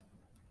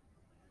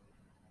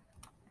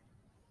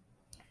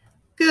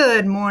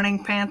Good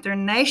morning, Panther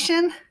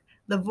Nation.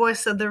 The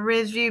voice of the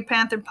Ridgeview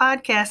Panther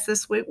podcast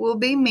this week will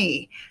be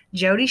me,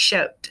 Jodi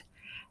Choate.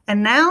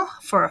 And now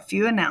for a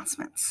few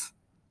announcements.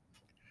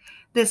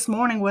 This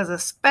morning was a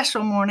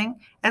special morning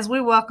as we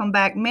welcome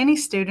back many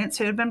students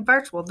who had been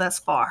virtual thus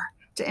far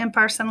to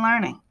in-person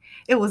learning.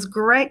 It was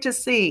great to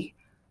see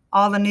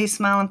all the new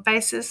smiling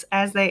faces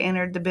as they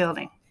entered the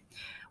building.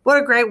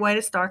 What a great way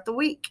to start the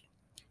week.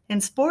 In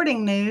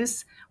sporting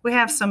news, we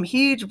have some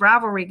huge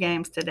rivalry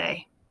games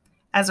today,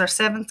 as our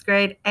 7th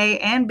grade A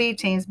and B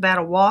teams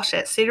battle Walsh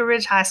at Cedar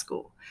Ridge High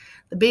School.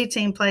 The B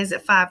team plays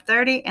at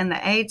 5:30 and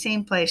the A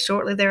team plays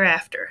shortly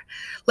thereafter.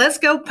 Let's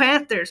go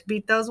Panthers,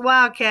 beat those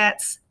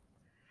Wildcats.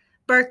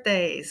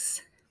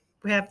 Birthdays.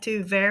 We have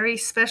two very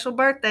special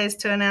birthdays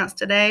to announce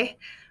today.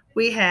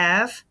 We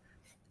have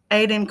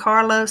Aiden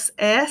Carlos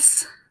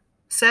S.,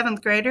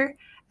 7th grader,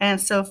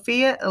 and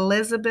Sophia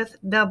Elizabeth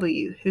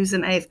W., who's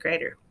an 8th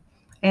grader.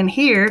 And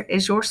here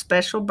is your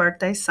special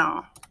birthday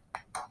song.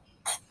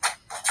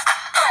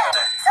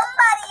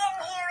 Somebody in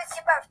here, it's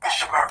your birthday.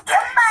 It's your birthday.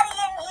 Somebody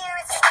in here,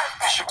 it's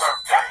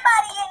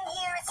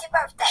your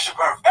birthday. It's your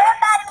birthday.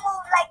 Everybody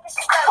move like it's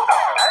your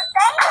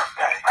birthday.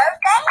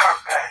 Birthday.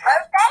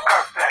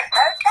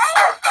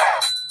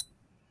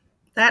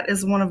 That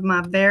is one of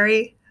my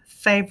very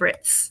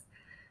favorites.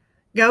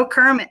 Go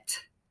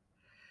Kermit.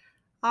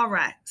 All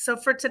right, so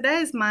for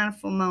today's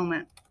mindful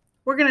moment,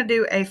 we're going to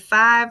do a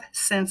 5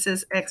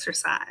 senses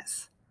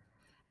exercise.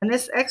 And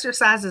this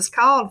exercise is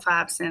called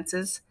 5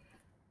 senses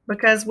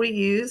because we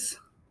use,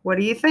 what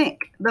do you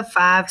think? The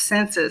 5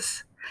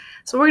 senses.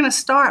 So we're going to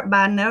start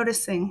by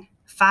noticing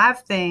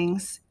 5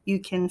 things you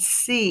can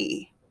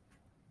see.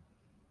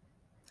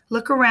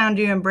 Look around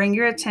you and bring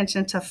your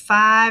attention to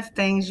 5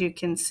 things you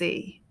can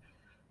see.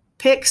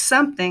 Pick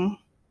something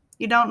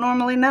you don't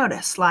normally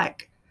notice,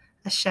 like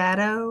a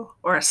shadow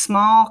or a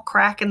small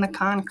crack in the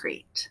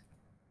concrete.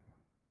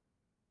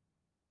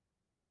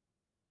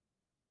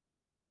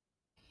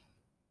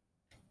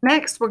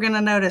 Next, we're going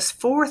to notice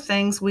 4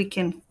 things we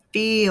can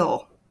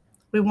feel.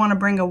 We want to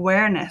bring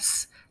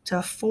awareness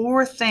to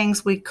 4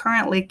 things we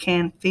currently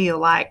can feel,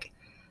 like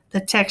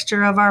the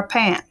texture of our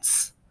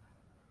pants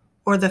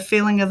or the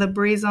feeling of the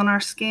breeze on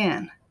our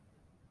skin.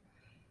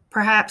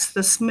 Perhaps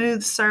the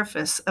smooth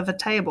surface of a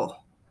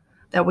table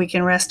that we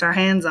can rest our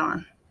hands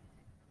on.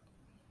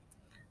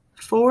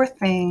 4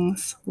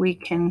 things we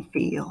can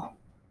feel.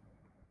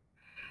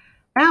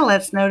 Now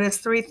let's notice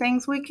 3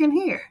 things we can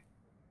hear.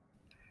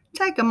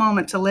 Take a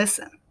moment to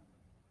listen.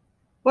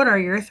 What are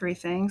your 3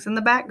 things in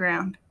the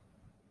background?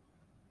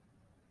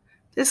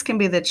 This can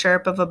be the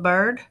chirp of a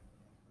bird,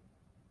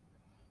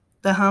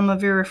 the hum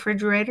of your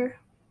refrigerator,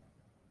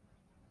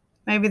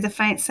 maybe the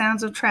faint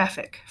sounds of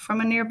traffic from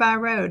a nearby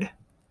road.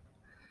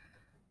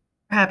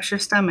 Perhaps your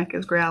stomach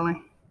is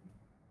growling.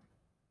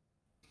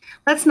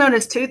 Let's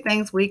notice 2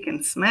 things we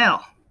can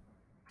smell.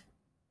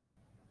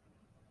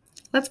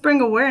 Let's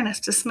bring awareness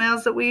to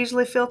smells that we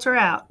usually filter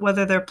out,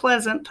 whether they're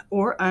pleasant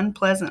or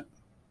unpleasant.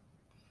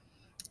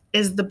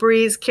 Is the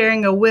breeze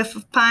carrying a whiff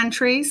of pine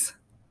trees?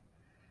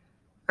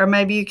 Or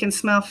maybe you can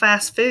smell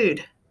fast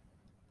food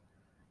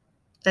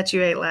that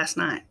you ate last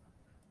night.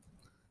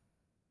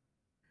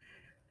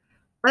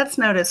 Let's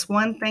notice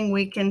 1 thing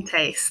we can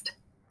taste.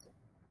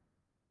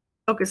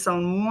 Focus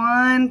on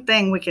 1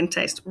 thing we can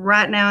taste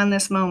right now in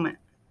this moment.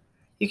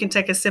 You can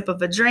take a sip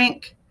of a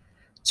drink,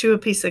 chew a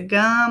piece of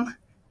gum,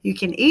 you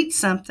can eat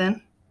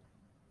something,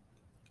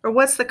 or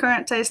what's the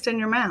current taste in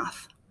your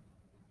mouth?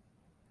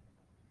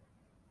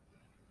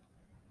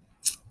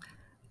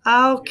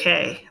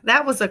 Okay,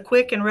 that was a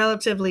quick and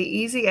relatively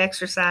easy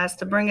exercise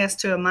to bring us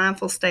to a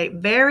mindful state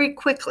very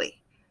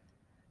quickly.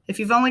 If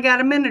you've only got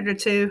a minute or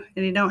 2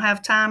 and you don't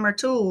have time or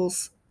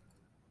tools,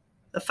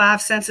 the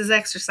 5 senses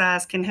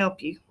exercise can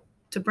help you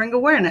to bring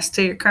awareness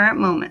to your current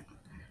moment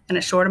in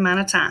a short amount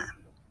of time.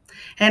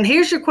 And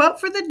here's your quote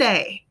for the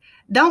day.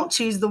 Don't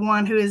choose the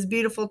one who is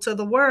beautiful to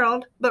the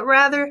world, but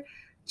rather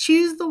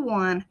choose the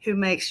one who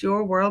makes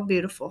your world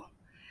beautiful.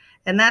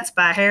 And that's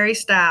by Harry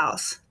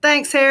Styles.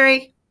 Thanks,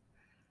 Harry.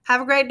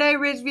 Have a great day,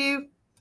 Ridgeview.